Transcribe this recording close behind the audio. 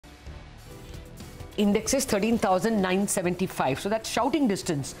Index is 13,975. So that's shouting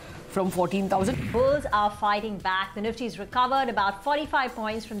distance from 14,000. Bulls are fighting back. The Nifty's recovered about 45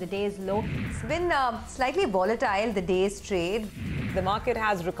 points from the day's low. It's been slightly volatile, the day's trade. The market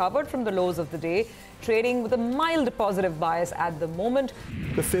has recovered from the lows of the day, trading with a mild positive bias at the moment.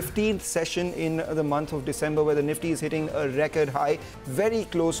 The 15th session in the month of December, where the Nifty is hitting a record high, very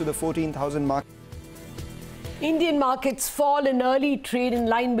close to the 14,000 mark. Indian markets fall in early trade in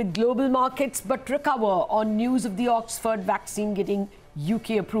line with global markets, but recover on news of the Oxford vaccine getting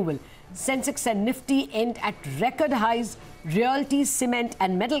UK approval. Sensex and Nifty end at record highs. Realty, cement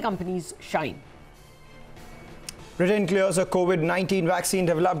and metal companies shine. Britain clears a COVID-19 vaccine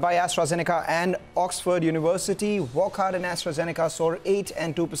developed by AstraZeneca and Oxford University. Wockhardt and AstraZeneca soar 8%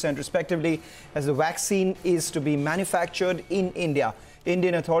 and 2% respectively as the vaccine is to be manufactured in India.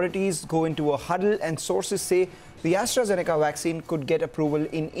 Indian authorities go into a huddle and sources say the AstraZeneca vaccine could get approval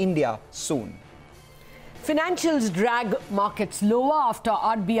in India soon. Financials drag markets lower after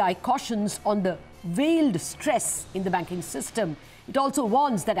RBI cautions on the veiled stress in the banking system. It also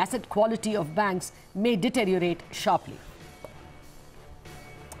warns that asset quality of banks may deteriorate sharply.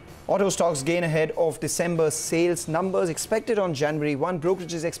 Auto stocks gain ahead of December sales numbers expected on January 1.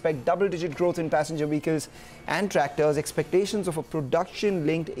 Brokerages expect double-digit growth in passenger vehicles and tractors. Expectations of a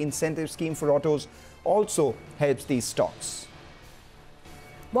production-linked incentive scheme for autos also helps these stocks.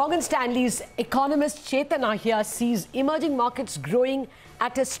 Morgan Stanley's economist Chetan Ahya sees emerging markets growing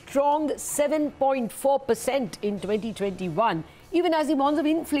at a strong 7.4% in 2021, even as he warns of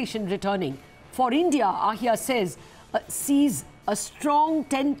inflation returning. For India, Ahya says sees a strong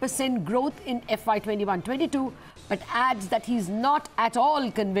 10% growth in FY 21-22, but adds that he's not at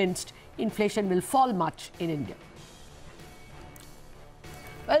all convinced inflation will fall much in India.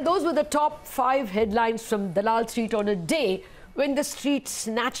 Well, those were the top 5 headlines from Dalal Street on a day when the street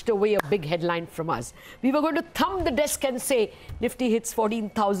snatched away a big headline from us. We were going to thumb the desk and say Nifty hits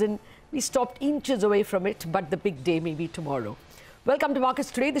 14,000. We stopped inches away from it, but the big day may be tomorrow. Welcome to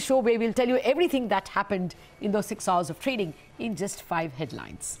Markets Today, the show where we'll tell you everything that happened in those 6 hours of trading in just 5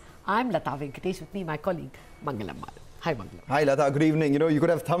 headlines. I'm Lata Venkatesh, with me my colleague Mangalam Mal. Hi, Mangalam. Hi, Lata. Good evening. You could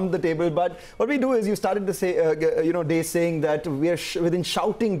have thumbed the table, but what we do is you started the day saying that we are within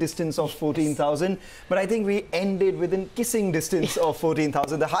shouting distance of 14,000, but I think we ended within kissing distance of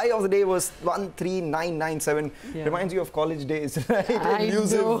 14,000. The high of the day was 13,997. Yeah. Reminds you of college days, right?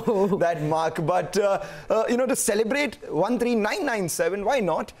 Elusive, that mark. But, to celebrate 13,997, why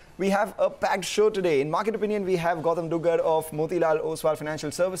not? We have a packed show today. In Market Opinion, we have Gautam Duggar of Motilal Oswal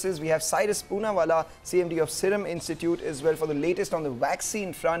Financial Services. We have Cyrus Poonawalla, CMD of Serum Institute, as well for the latest on the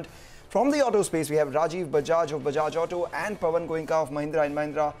vaccine front. From the auto space, we have Rajiv Bajaj of Bajaj Auto and Pawan Goenka of Mahindra &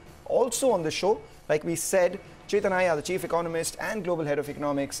 Mahindra also on the show. Like we said, Chetan Ahya, the Chief Economist and Global Head of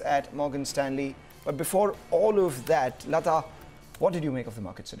Economics at Morgan Stanley. But before all of that, Lata, what did you make of the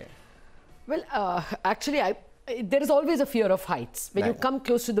markets today? Well, actually, there is always a fear of heights. When you come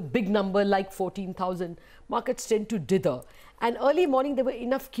close to the big number like 14,000, markets tend to dither. And early morning, there were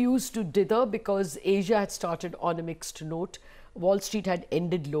enough cues to dither because Asia had started on a mixed note. Wall Street had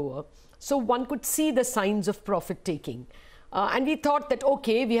ended lower. So one could see the signs of profit taking. And we thought that,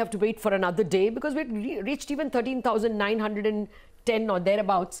 okay, we have to wait for another day because we had reached even 13,910 or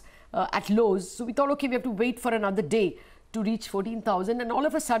thereabouts at lows. So we thought, okay, we have to wait for another day to reach 14,000. And all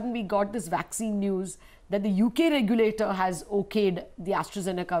of a sudden, we got this vaccine news that the UK regulator has okayed the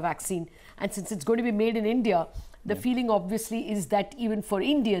AstraZeneca vaccine. And since it's going to be made in India, the feeling obviously is that even for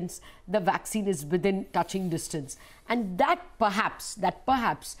Indians, the vaccine is within touching distance. And that perhaps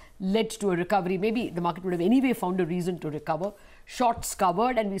led to a recovery. Maybe the market would have anyway found a reason to recover. Shorts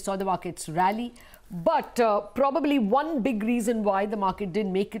covered and we saw the markets rally. But probably one big reason why the market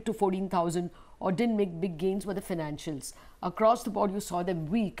didn't make it to 14,000 or didn't make big gains were the financials. Across the board, you saw them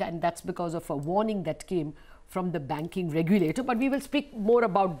weak, and that's because of a warning that came from the banking regulator. But we will speak more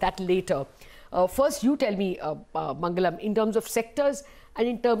about that later. First, you tell me, Mangalam, in terms of sectors and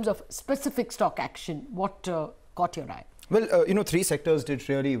in terms of specific stock action, what caught your eye? Well, 3 sectors did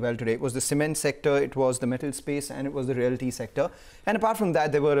really well today. It was the cement sector, it was the metal space, and it was the realty sector. And apart from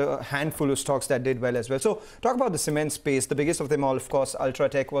that, there were a handful of stocks that did well as well. So, talk about the cement space. The biggest of them all, of course,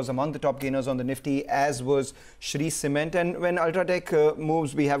 Ultratech was among the top gainers on the Nifty, as was Shree Cement. And when Ultratech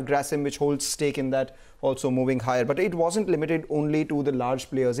moves, we have Grasim, which holds stake in that, also moving higher. But it wasn't limited only to the large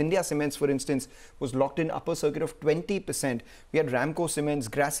players. India Cements, for instance, was locked in upper circuit of 20%. We had Ramco Cements,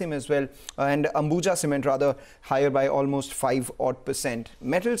 Grasim as well, and Ambuja Cement rather higher by almost 5% odd.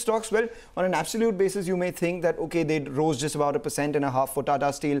 Metal stocks, well, on an absolute basis, you may think that, okay, they rose just about 1.5% for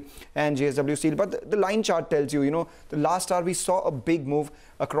Tata Steel and JSW Steel. But the line chart tells you, the last hour we saw a big move.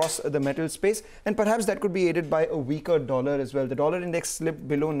 across the metal space. And perhaps that could be aided by a weaker dollar as well. The dollar index slipped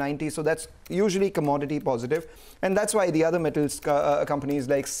below 90, so that's usually commodity positive. And that's why the other metals companies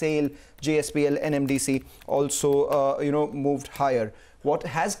like SAIL, JSPL, NMDC also, moved higher. What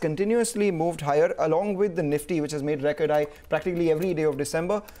has continuously moved higher, along with the Nifty, which has made record high practically every day of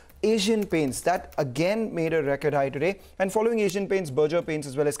December, Asian Paints, that again made a record high today. And following Asian Paints, Berger Paints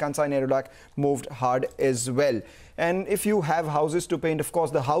as well as Kansai Nerolac moved hard as well. And if you have houses to paint, of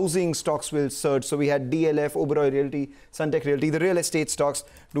course, the housing stocks will surge. So we had DLF, Oberoi Realty, Suntec Realty, the real estate stocks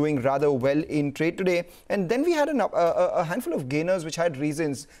doing rather well in trade today. And then we had a handful of gainers which had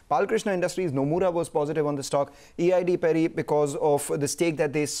reasons. Balkrishna Industries, Nomura was positive on the stock. EID Perry, because of the stake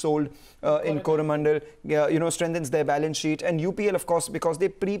that they sold in Coromandel, strengthens their balance sheet. And UPL, of course, because they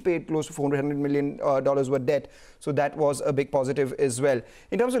prepaid close to $400 million worth debt. So that was a big positive as well.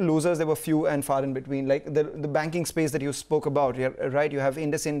 In terms of losers, there were few and far in between, like the banking space that you spoke about, right? You have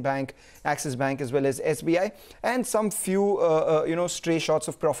IndusInd Bank, Axis Bank, as well as SBI, and some few, stray shots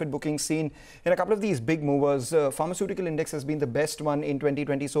of profit booking seen in a couple of these big movers. Pharmaceutical index has been the best one in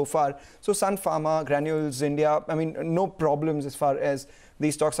 2020 so far. So Sun Pharma, Granules India, I mean, no problems as far as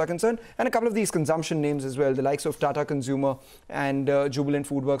these stocks are concerned. And a couple of these consumption names as well, the likes of Tata Consumer and Jubilant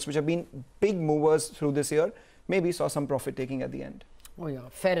FoodWorks, which have been big movers through this year, maybe saw some profit taking at the end. Oh yeah,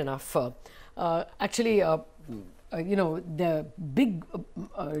 fair enough. The big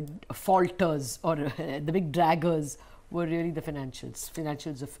falters or the big draggers were really the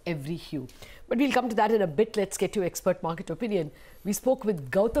financials of every hue. But we'll come to that in a bit. Let's get to expert market opinion. We spoke with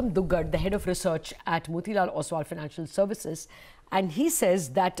Gautam Duggad, the head of research at Motilal Oswal Financial Services, and he says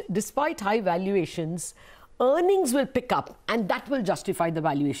that despite high valuations, earnings will pick up and that will justify the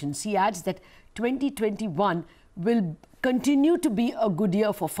valuations. He adds that 2021 will continue to be a good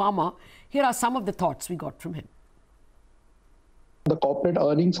year for pharma. Here are some of the thoughts we got from him. The corporate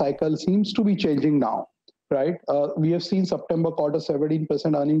earnings cycle seems to be changing now, right? We have seen September quarter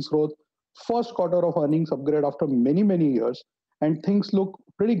 17% earnings growth, first quarter of earnings upgrade after many, many years, and things look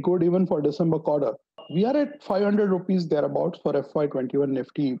pretty good even for December quarter. We are at 500 rupees thereabouts for FY21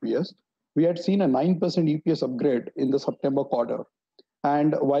 Nifty EPS. We had seen a 9% EPS upgrade in the September quarter.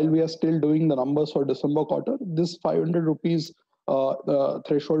 And while we are still doing the numbers for December quarter, this 500 rupees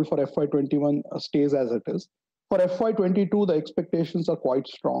threshold for FY21 stays as it is. For FY22, the expectations are quite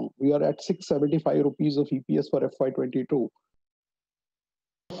strong. We are at 675 rupees of EPS for FY22.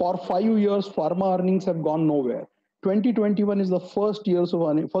 For 5 years, pharma earnings have gone nowhere. 2021 is the first year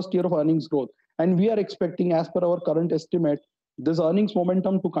of earnings growth. And we are expecting, as per our current estimate, this earnings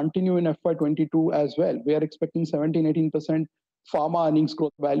momentum to continue in FY22 as well. We are expecting 17-18% pharma earnings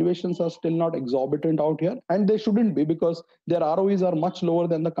growth. Valuations are still not exorbitant out here, and they shouldn't be because their ROEs are much lower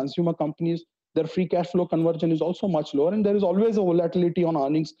than the consumer companies. Their free cash flow conversion is also much lower, and there is always a volatility on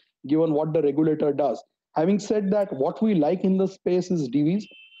earnings given what the regulator does. Having said that, what we like in the space is DVs.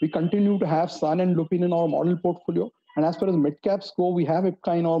 We continue to have Sun and Lupin in our model portfolio, and as far as mid-caps go, we have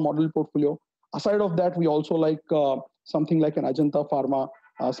IPCA in our model portfolio. Aside of that, we also like something like an Ajanta Pharma,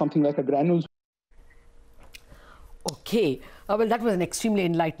 something like a Granules. Okay, well, that was an extremely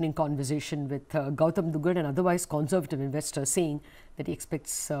enlightening conversation with Gautam Duggad, an otherwise conservative investor, saying that he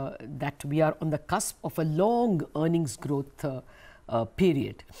expects that we are on the cusp of a long earnings growth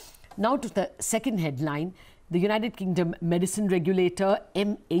period. Now to the second headline. The United Kingdom medicine regulator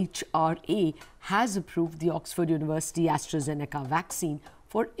MHRA has approved the Oxford University AstraZeneca vaccine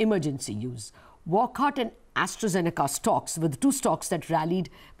for emergency use. Wockhardt and AstraZeneca stocks were the two stocks that rallied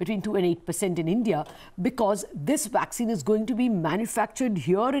between 2 and 8% in India because this vaccine is going to be manufactured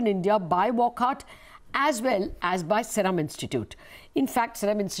here in India by Wockhardt as well as by Serum Institute. In fact,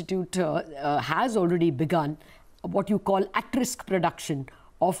 Serum Institute has already begun what you call at-risk production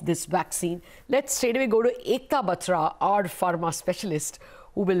of this vaccine. Let's straight away go to Ekta Batra, our pharma specialist,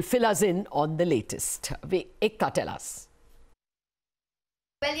 who will fill us in on the latest. Ekta, tell us.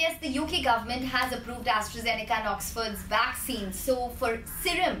 Well, yes, the UK government has approved AstraZeneca and Oxford's vaccine. So for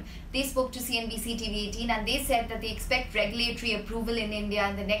Serum, they spoke to CNBC TV 18 and they said that they expect regulatory approval in India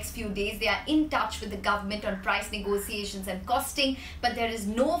in the next few days. They are in touch with the government on price negotiations and costing, but there is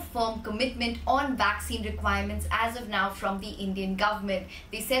no firm commitment on vaccine requirements as of now from the Indian government.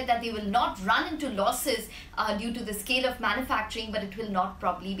 They said that they will not run into losses due to the scale of manufacturing, but it will not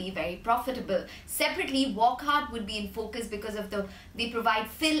probably be very profitable. Separately, Wockhardt would be in focus because of they provide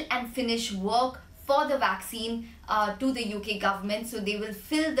fill and finish work for the vaccine to the UK government. So they will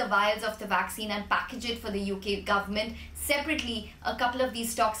fill the vials of the vaccine and package it for the UK government. Separately, a couple of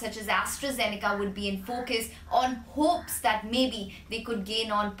these stocks such as AstraZeneca would be in focus on hopes that maybe they could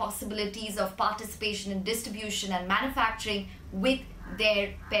gain on possibilities of participation in distribution and manufacturing with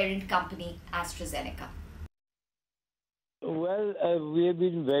their parent company, AstraZeneca? Well, we have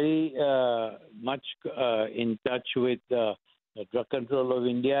been very much in touch with the Drug Control of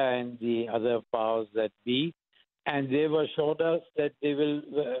India and the other powers that be, and they've assured us that they will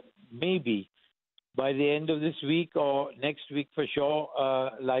maybe by the end of this week or next week for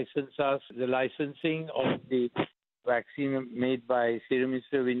sure license us. The licensing of the vaccine made by Serum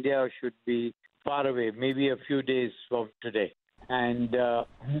Institute of India should be far away, maybe a few days from today. And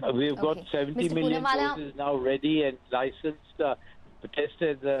we've got 70 Mr. million Poonawala. doses now ready and licensed,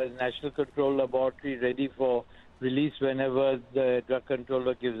 tested the National Control Laboratory, ready for release whenever the drug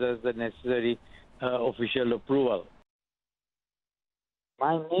controller gives us the necessary official approval.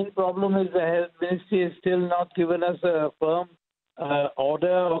 My main problem is the Health Ministry has still not given us a firm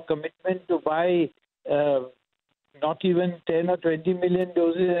order or commitment to buy not even 10 or 20 million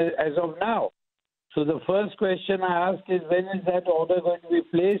doses as of now. So the first question I ask is, when is that order going to be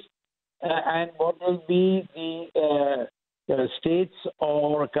placed, and what will be the states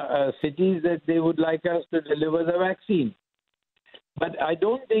or cities that they would like us to deliver the vaccine? But I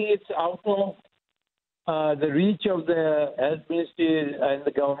don't think it's out of the reach of the Health Ministry and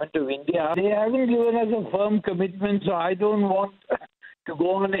the Government of India. They haven't given us a firm commitment, so I don't want to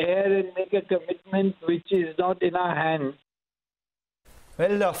go on air and make a commitment which is not in our hands.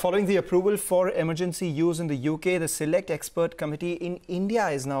 Well, following the approval for emergency use in the UK, the Select Expert Committee in India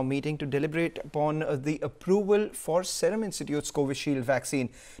is now meeting to deliberate upon the approval for Serum Institute's Covishield vaccine.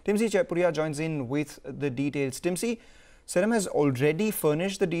 Timsi Jaipuria joins in with the details. Timsi, Serum has already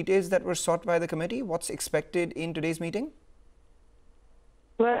furnished the details that were sought by the committee. What's expected in today's meeting?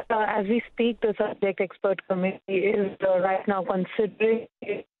 Well, as we speak, the Subject Expert Committee is right now considering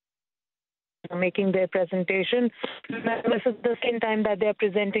making their presentation. This is the same time that they are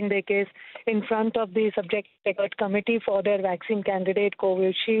presenting their case in front of the Subject Expert Committee for their vaccine candidate,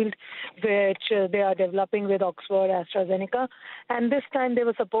 Covishield, which they are developing with Oxford AstraZeneca. And this time they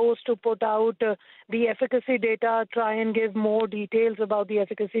were supposed to put out the efficacy data, try and give more details about the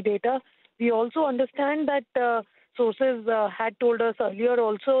efficacy data. We also understand that sources had told us earlier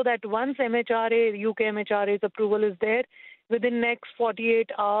also that once MHRA, UK MHRA's approval is there, within next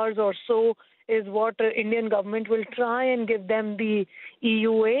 48 hours or so is what Indian government will try and give them the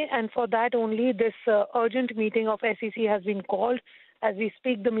EUA. And for that only this urgent meeting of SEC has been called. As we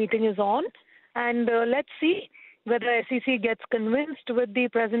speak, the meeting is on. And let's see whether SEC gets convinced with the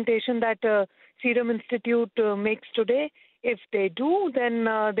presentation that Serum Institute makes today. If they do, then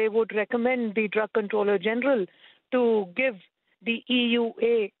they would recommend the Drug Controller General to give the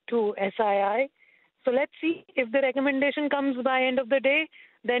EUA to SII. So let's see if the recommendation comes by end of the day,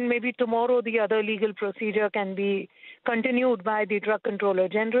 then maybe tomorrow the other legal procedure can be continued by the Drug Controller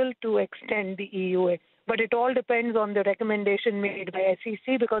General to extend the EUA. But it all depends on the recommendation made by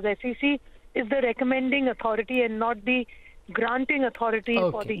SEC, because SEC is the recommending authority and not the granting authority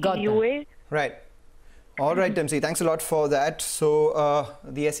for the EUA. Right. All right, Timsi, thanks a lot for that. So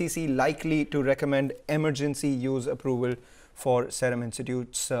the SEC likely to recommend emergency use approval for Serum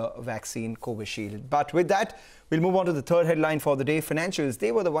Institute's vaccine Covishield. But with that, we'll move on to the third headline for the day. Financials,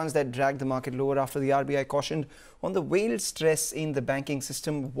 they were the ones that dragged the market lower after the RBI cautioned on the whale stress in the banking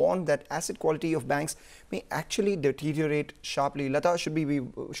system, warned that asset quality of banks may actually deteriorate sharply. Lata, should we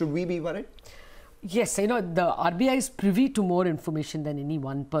be worried? Yes, you know, the RBI is privy to more information than any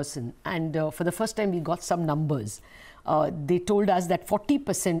one person. And for the first time, we got some numbers. They told us that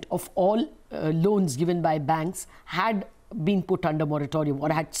 40% of all loans given by banks had been put under moratorium or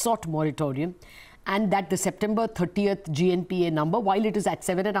had sought moratorium, and that the September 30th GNPA number, while it is at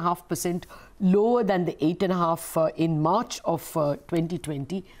 7.5% lower than the 8.5% in March of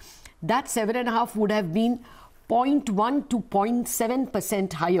 2020, that 7.5% would have been 0.1 to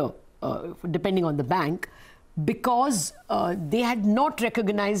 0.7% higher, depending on the bank, because they had not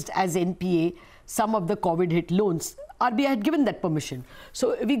recognized as NPA some of the COVID-hit loans. RBI had given that permission.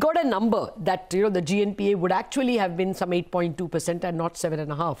 So we got a number that, you know, the GNPA would actually have been some 8.2% and not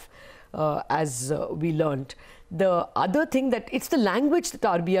 7.5%, as we learned. The other thing that it's the language that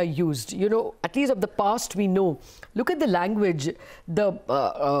RBI used, you know, at least of the past we know. Look at the language. The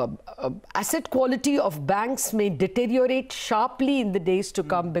asset quality of banks may deteriorate sharply in the days to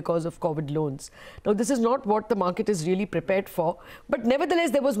come because of COVID loans. Now, this is not what the market is really prepared for. But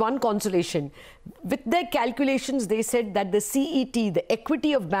nevertheless, there was one consolation. With their calculations, they said that the CET, the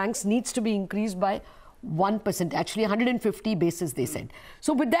equity of banks, needs to be increased by 1%, actually 150 basis, they said.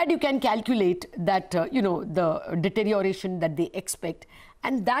 So with that, you can calculate that, you know, the deterioration that they expect.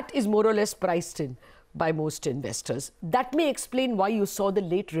 And that is more or less priced in by most investors. That may explain why you saw the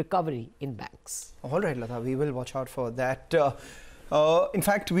late recovery in banks. All right, Lata, we will watch out for that. In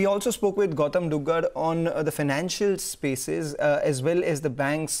fact, we also spoke with Gautam Duggad on the financial spaces as well as the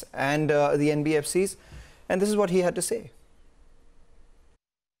banks and the NBFCs. And this is what he had to say.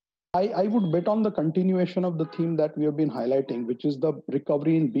 I would bet on the continuation of the theme that we have been highlighting, which is the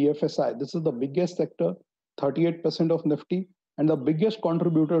recovery in BFSI. This is the biggest sector, 38% of Nifty, and the biggest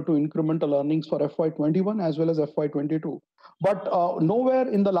contributor to incremental earnings for FY21 as well as FY22. But nowhere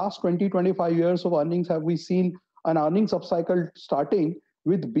in the last 20-25 years of earnings have we seen an earnings upcycle starting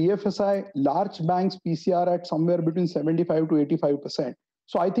with BFSI, large banks PCR at somewhere between 75 to 85%.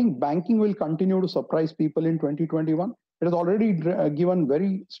 So I think banking will continue to surprise people in 2021. It has already given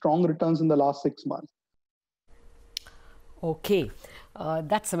very strong returns in the last 6 months. Okay,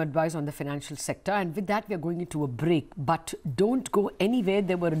 that's some advice on the financial sector. And with that, we are going into a break. But don't go anywhere.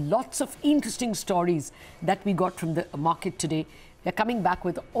 There were lots of interesting stories that we got from the market today. We're coming back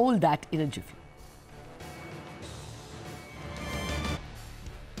with all that in a jiffy.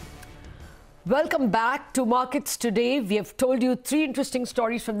 Welcome back to Markets Today. We have told you 3 interesting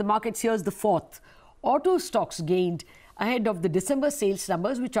stories from the markets. Here's the 4th. Auto stocks gained ahead of the December sales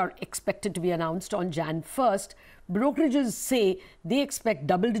numbers, which are expected to be announced on Jan 1st. Brokerages say they expect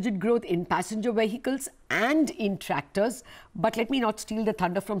double-digit growth in passenger vehicles and in tractors. But let me not steal the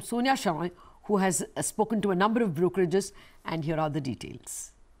thunder from Sonia Shah, who has spoken to a number of brokerages, and here are the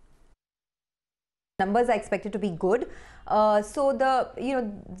details. Numbers are expected to be good. So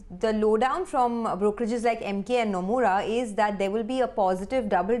the lowdown from brokerages like MK and Nomura is that there will be a positive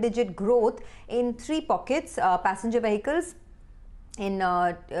double-digit growth in 3 pockets: passenger vehicles, in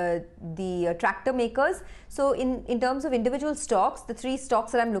the tractor makers. So in terms of individual stocks, the 3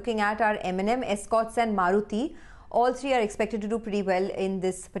 stocks that I'm looking at are M&M, Escorts and Maruti. All 3 are expected to do pretty well in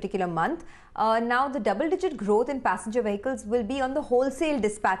this particular month. Now, the double-digit growth in passenger vehicles will be on the wholesale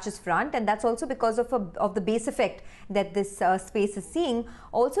dispatches front, and that's also because of the base effect that this space is seeing.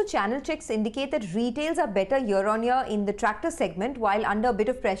 Also, channel checks indicate that retails are better year-on-year in the tractor segment, while under a bit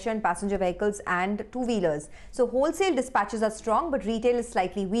of pressure in passenger vehicles and two-wheelers. So, wholesale dispatches are strong, but retail is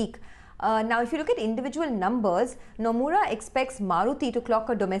slightly weak. Now, if you look at individual numbers, Nomura expects Maruti to clock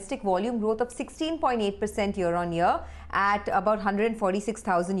a domestic volume growth of 16.8% year-on-year at about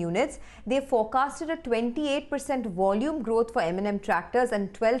 146,000 units. They forecasted a 28% volume growth for M&M tractors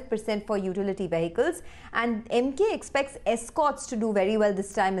and 12% for utility vehicles. And MK expects Escorts to do very well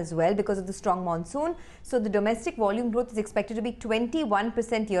this time as well because of the strong monsoon. So the domestic volume growth is expected to be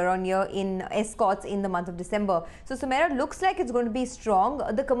 21% year-on-year in Escorts in the month of December. So Sumera looks like it's going to be strong.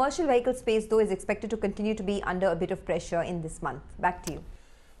 The commercial vehicle space, though, is expected to continue to be under a bit of pressure in this month. Back to you.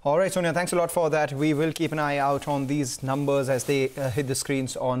 All right, Sonia, thanks a lot for that. We will keep an eye out on these numbers as they hit the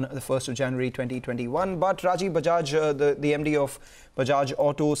screens on the 1st of January 2021. But Rajiv Bajaj, the MD of Bajaj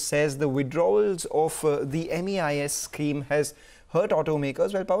Auto, says the withdrawals of the MEIS scheme has hurt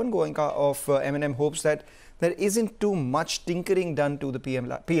automakers. Well, Pawan Goenka of M&M hopes that there isn't too much tinkering done to the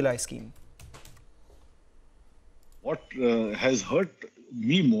PLI scheme. What has hurt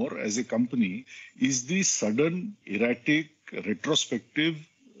me more as a company is the sudden, erratic, retrospective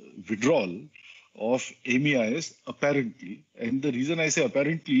withdrawal of MEIS apparently. And the reason I say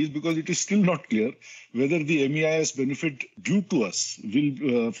apparently is because it is still not clear whether the MEIS benefit due to us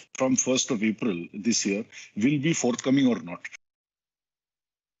will from 1st of April this year will be forthcoming or not.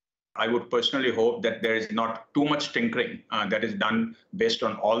 I would personally hope that there is not too much tinkering that is done based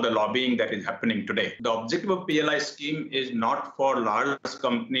on all the lobbying that is happening today. The objective of PLI scheme is not for large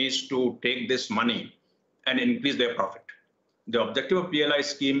companies to take this money and increase their profit. The objective of PLI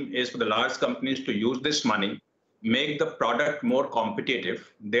scheme is for the large companies to use this money, make the product more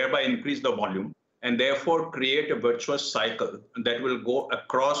competitive, thereby increase the volume, and therefore create a virtuous cycle that will go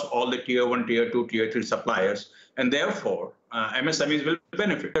across all the tier 1, tier 2, tier 3 suppliers. And therefore, MSMEs will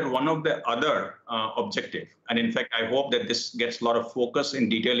benefit. One of the other objective, and in fact, I hope that this gets a lot of focus in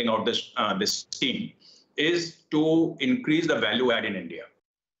detailing out this scheme, is to increase the value add in India.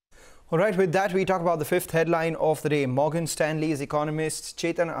 All right, with that, we talk about the 5th headline of the day. Morgan Stanley's economist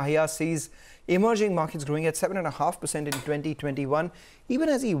Chetan Ahya sees emerging markets growing at 7.5% in 2021, even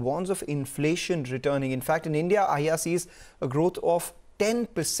as he warns of inflation returning. In fact, in India, Ahya sees a growth of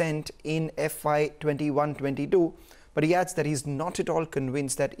 10% in FY 21-22, but he adds that he's not at all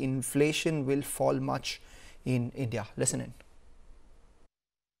convinced that inflation will fall much in India. Listen in.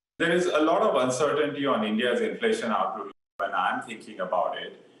 There is a lot of uncertainty on India's inflation outlook when I'm thinking about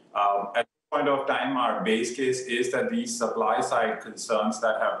it. At this point of time, our base case is that these supply side concerns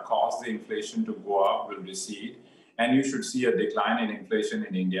that have caused the inflation to go up will recede, and you should see a decline in inflation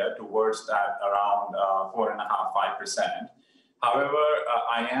in India towards that around 4.5–5%. However,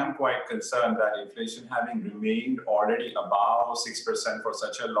 I am quite concerned that inflation having remained already above 6% for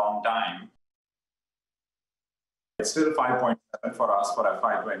such a long time, it's still 5.7 for us for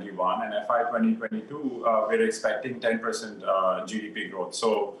FY21, and FY 2022, we're expecting 10% GDP growth.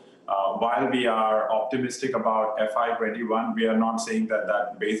 So while we are optimistic about FY21, we are not saying that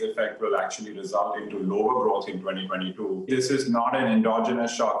that base effect will actually result into lower growth in 2022. This is not an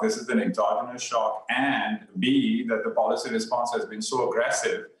endogenous shock. This is an exogenous shock. And B, that the policy response has been so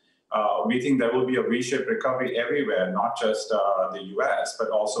aggressive. We think there will be a V-shaped recovery everywhere, not just the US, but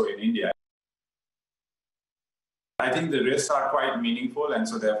also in India. I think the risks are quite meaningful, and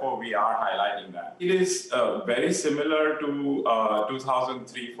so therefore we are highlighting that. It is very similar to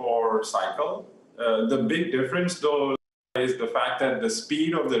 2003-04 cycle. The big difference, though, is the fact that the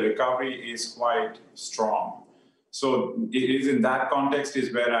speed of the recovery is quite strong. So it is in that context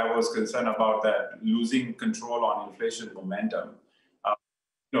is where I was concerned about that losing control on inflation momentum.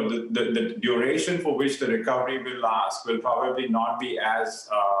 The duration for which the recovery will last will probably not be as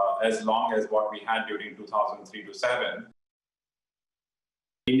long as what we had during 2003 to 7.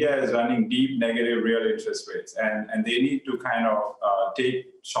 India is running deep negative real interest rates, and they need to kind of take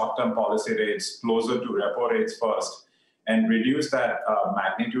short-term policy rates closer to repo rates first and reduce that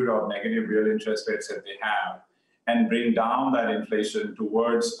magnitude of negative real interest rates that they have and bring down that inflation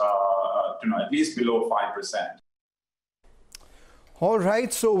towards at least below 5%. All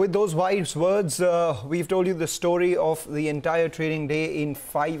right, so with those wise words, we've told you the story of the entire trading day in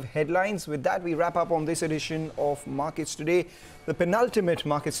 5 headlines. With that, we wrap up on this edition of Markets Today, the penultimate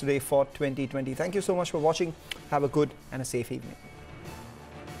Markets Today for 2020. Thank you so much for watching. Have a good and a safe evening.